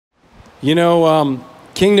You know,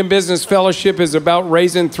 Kingdom Business Fellowship is about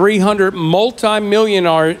raising 300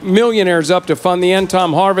 multi-millionaires up to fund the end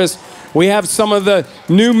time harvest. We have some of the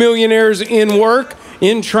new millionaires in work,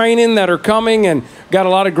 in training that are coming, and got a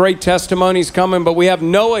lot of great testimonies coming. But we have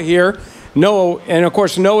Noah here. Noah, and of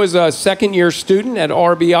course, Noah's a second-year student at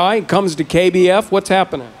RBI, comes to KBF. What's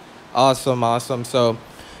happening? Awesome, awesome. So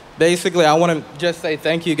basically, I want to just say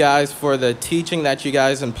thank you guys for the teaching that you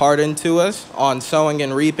guys impart into us on sowing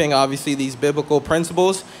and reaping, obviously these biblical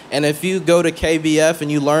principles. And if you go to KBF and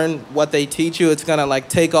you learn what they teach you, it's going to like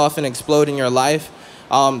take off and explode in your life.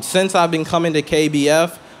 Since I've been coming to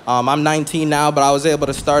KBF, I'm 19 now, but I was able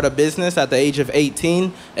to start a business at the age of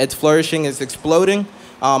 18. It's flourishing, it's exploding.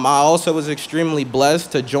 I also was extremely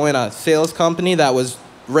blessed to join a sales company that was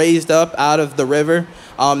raised up out of the river,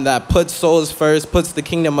 that puts souls first, puts the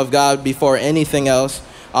kingdom of God before anything else.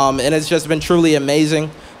 And it's just been truly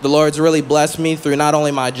amazing. The Lord's really blessed me through not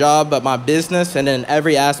only my job, but my business and in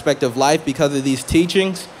every aspect of life because of these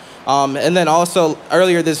teachings. And then also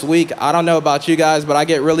earlier this week, I don't know about you guys, but I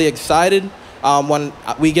get really excited when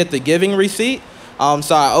we get the giving receipt.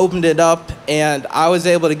 So I opened it up and I was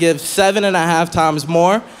able to give 7.5 times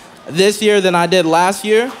more this year than I did last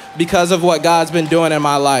year because of what God's been doing in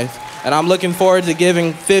my life. And I'm looking forward to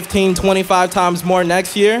giving 15, 25 times more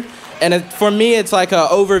next year. And for me, it's like an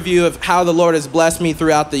overview of how the Lord has blessed me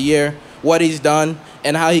throughout the year, what he's done,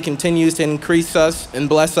 and how he continues to increase us and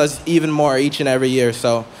bless us even more each and every year.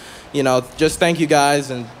 So, you know, just thank you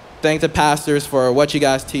guys and thank the pastors for what you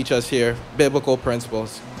guys teach us here, biblical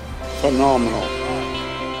principles. Phenomenal.